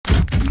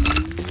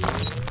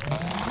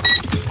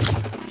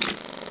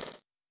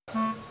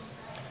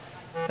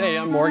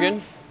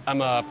Morgan. I'm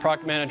a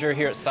product manager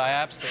here at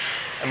SciAps.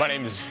 And my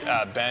name is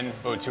Ben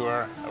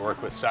Vautour. I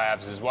work with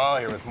SciAps as well,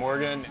 here with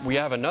Morgan. We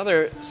have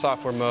another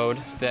software mode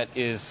that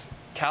is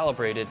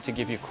calibrated to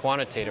give you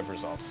quantitative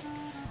results.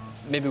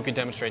 Maybe we could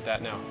demonstrate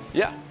that now.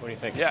 Yeah. What do you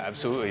think? Yeah,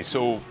 absolutely.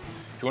 So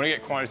if you want to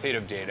get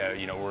quantitative data,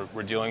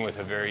 we're dealing with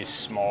a very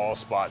small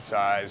spot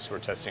size. We're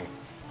testing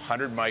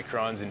 100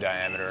 microns in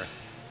diameter.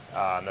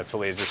 That's the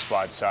laser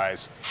spot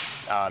size.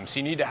 So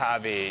you need to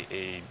have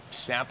a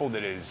sample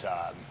that is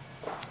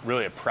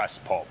really a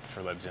pressed pulp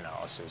for LIBS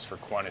analysis, for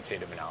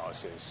quantitative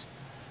analysis.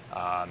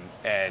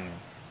 And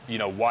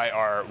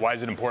why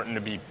is it important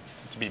to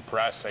be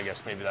pressed? I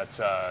guess maybe that's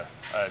a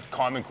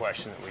common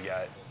question that we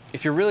get.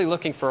 If you're really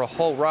looking for a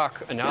whole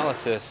rock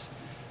analysis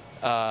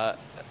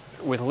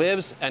with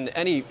LIBS and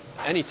any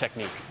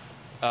technique,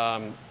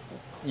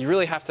 you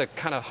really have to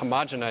kind of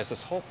homogenize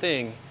this whole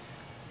thing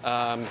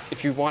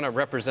if you want a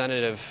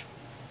representative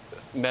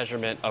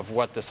measurement of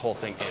what this whole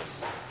thing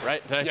is,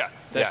 right? Did I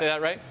say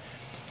that right?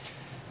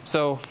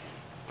 So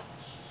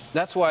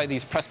that's why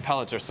these pressed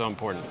pellets are so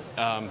important.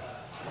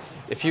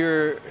 If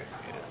you're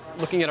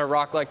looking at a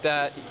rock like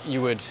that,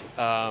 you would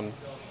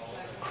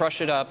crush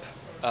it up,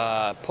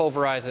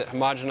 pulverize it,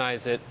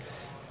 homogenize it,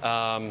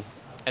 and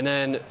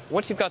then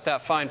once you've got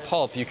that fine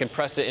pulp, you can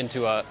press it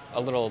into a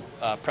little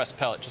pressed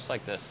pellet just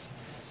like this.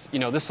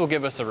 This will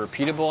give us a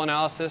repeatable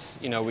analysis.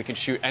 We can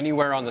shoot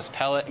anywhere on this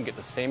pellet and get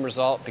the same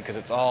result because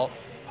it's all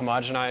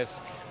homogenized.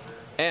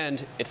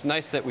 And it's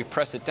nice that we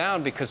press it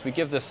down because we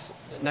give this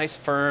nice,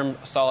 firm,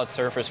 solid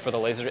surface for the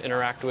laser to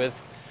interact with,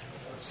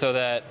 so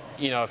that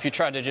if you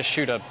try to just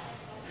shoot a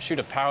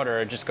powder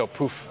and just go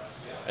poof,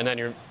 and then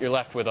you're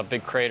left with a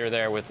big crater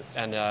there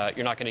and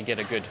you're not going to get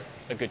a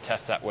good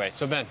test that way.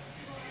 So Ben,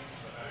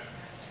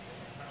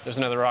 there's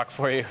another rock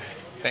for you.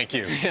 Thank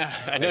you. Yeah,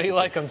 I know you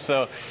like them,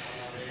 so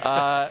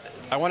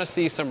I want to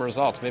see some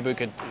results. Maybe we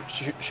could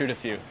shoot a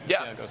few. Yeah.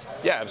 See how it goes.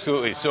 Yeah,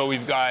 absolutely. So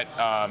we've got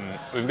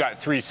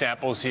 3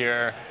 samples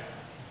here.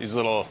 These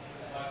little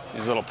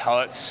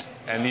pellets,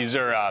 and these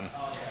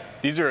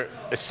are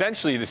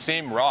essentially the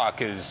same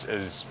rock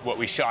as what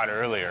we shot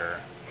earlier.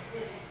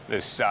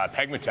 This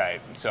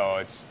pegmatite.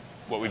 So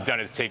what we've done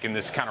is taken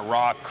this kind of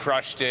rock,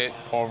 crushed it,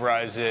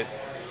 pulverized it,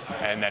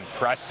 and then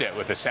pressed it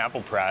with a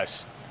sample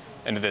press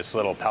into this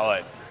little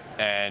pellet.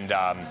 And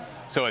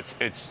so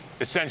it's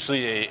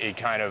essentially a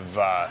kind of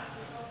a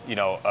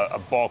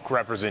bulk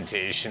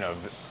representation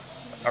of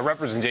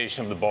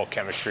the bulk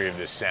chemistry of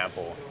this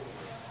sample.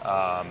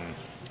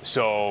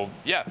 So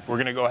yeah, we're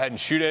going to go ahead and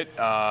shoot it.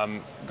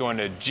 Go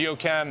into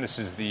Geochem. This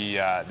is the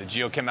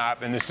Geochem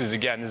app, and this is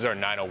our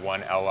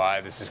 901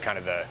 Li. This is kind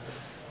of the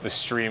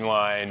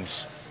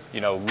streamlined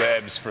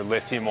LIBS for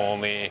lithium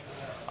only,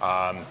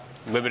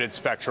 limited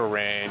spectral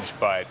range,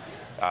 but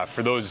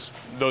for those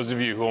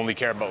of you who only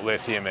care about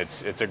lithium,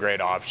 it's a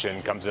great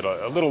option. Comes at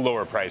a little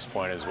lower price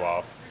point as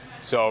well.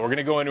 So we're going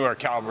to go into our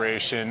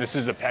calibration. This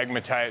is a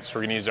pegmatite, so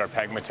we're going to use our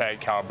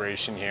pegmatite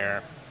calibration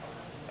here.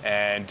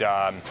 And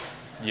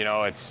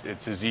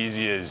it's as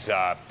easy as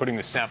putting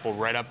the sample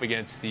right up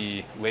against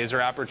the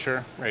laser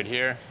aperture right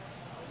here.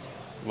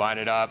 Line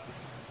it up,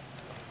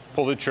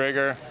 pull the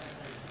trigger.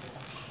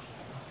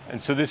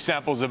 And so this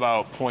sample is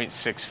about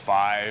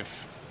 0.65.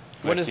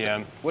 What is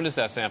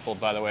that sample,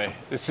 by the way?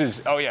 This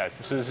is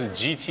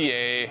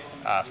GTA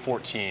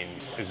 14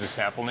 is the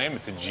sample name.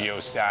 It's a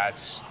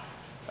Geostats.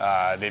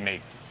 They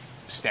make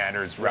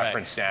standards,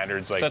 reference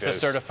standards like this. So that's a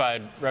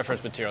certified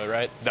reference material,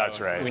 right?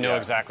 That's right. We know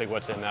exactly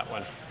what's in that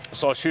one.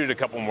 So I'll shoot it a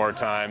couple more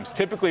times.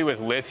 Typically with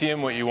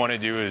lithium, what you want to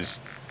do is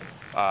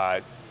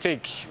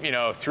take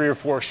 3 or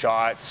 4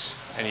 shots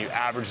and you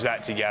average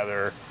that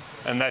together,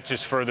 and that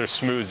just further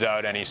smooths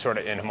out any sort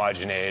of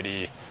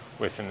inhomogeneity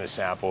within the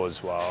sample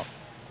as well.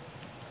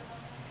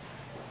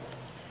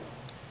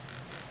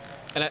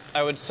 And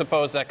I would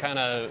suppose that kind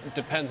of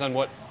depends on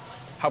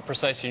how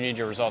precise you need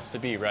your results to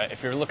be, right?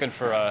 If you're looking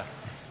for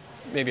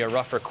maybe a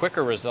rougher,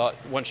 quicker result,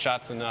 1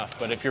 shot's enough.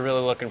 But if you're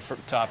really looking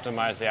to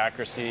optimize the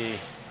accuracy,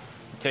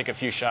 take a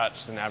few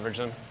shots and average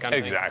them. Kind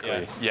of exactly.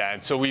 Thing. Yeah.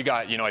 And so we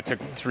got, I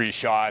took 3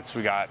 shots.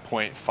 We got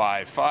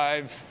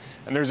 0.55,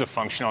 and there's a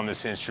function on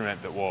this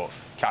instrument that will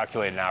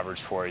calculate an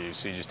average for you.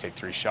 So you just take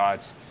 3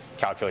 shots,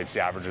 calculates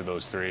the average of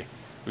those 3.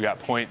 We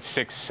got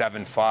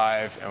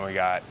 0.675, and we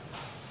got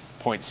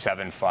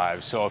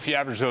 0.75. So if you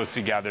average those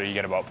together, you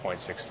get about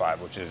 0.65,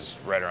 which is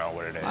right around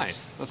what it is.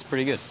 Nice. That's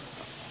pretty good.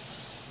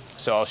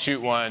 So I'll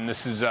shoot one.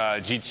 This is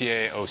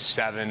GTA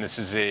 07. This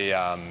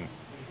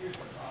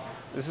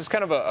is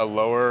kind of a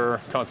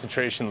lower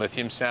concentration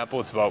lithium sample.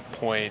 It's about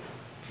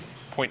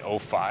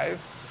 0.05.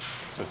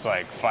 So it's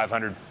like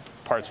 500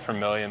 parts per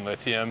million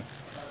lithium.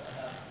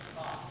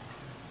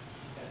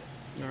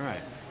 All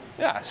right.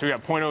 Yeah, so we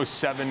got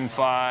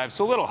 0.075,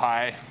 so a little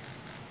high.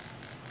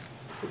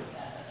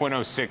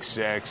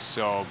 0.066,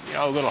 so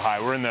a little high.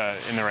 We're in the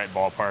right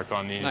ballpark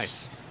on these.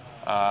 Nice.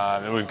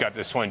 And we've got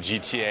this one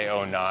GTA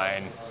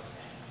 09,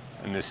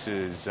 and this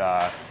is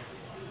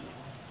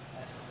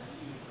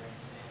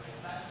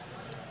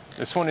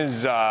This one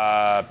is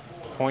 0.5,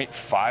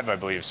 I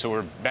believe. So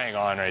we're bang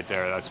on right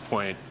there. That's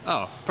point.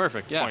 Oh,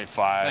 perfect. Yeah. 0.5.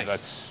 Nice.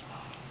 That's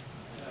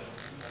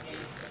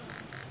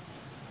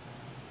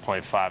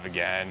 0.5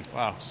 again.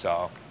 Wow.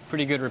 So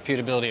pretty good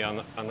repeatability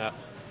on that.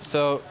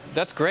 So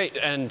that's great.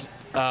 And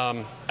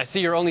I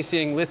see you're only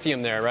seeing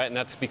lithium there, right? And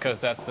that's because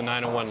that's the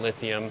 901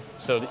 lithium.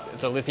 So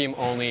it's a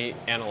lithium-only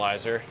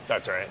analyzer.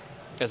 that's right.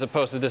 As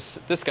opposed to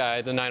this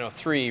guy, the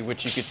 903,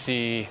 which you could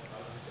see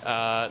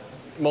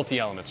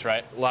multi-elements,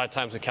 right? A lot of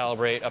times we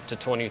calibrate up to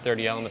 20 or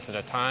 30 elements at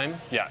a time,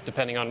 Yeah.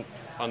 depending on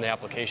the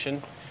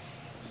application.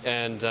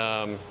 And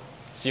so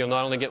you'll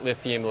not only get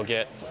lithium, you'll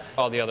get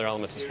all the other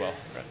elements as well.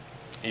 Right?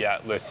 Yeah,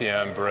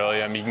 lithium,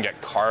 beryllium. You can get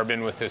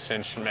carbon with this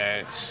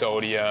instrument,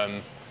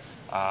 sodium.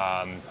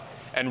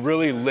 And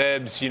really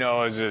LIBS, you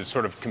know, as a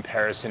sort of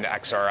comparison to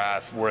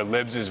XRF, where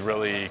LIBS is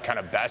really kind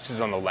of best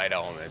is on the light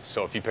elements.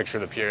 So if you picture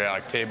the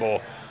periodic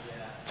table,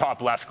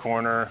 top left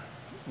corner,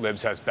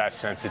 LIBS has best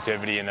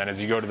sensitivity, and then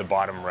as you go to the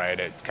bottom right,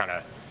 it kind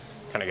of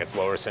gets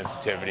lower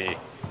sensitivity.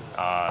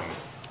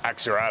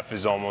 XRF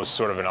is almost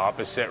sort of an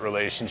opposite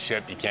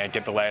relationship. You can't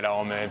get the light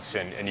elements,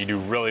 and you do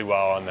really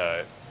well on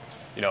the,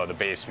 you know, the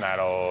base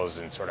metals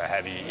and sort of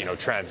heavy, you know,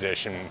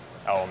 transition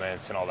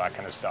elements and all that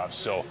kind of stuff.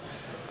 So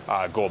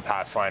gold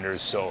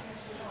pathfinders. So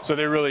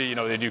they really, you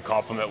know, they do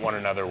complement one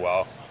another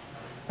well.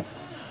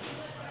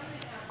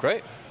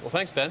 Great. Well,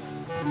 thanks, Ben.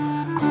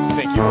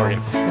 Thank you,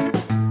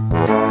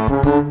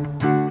 Morgan.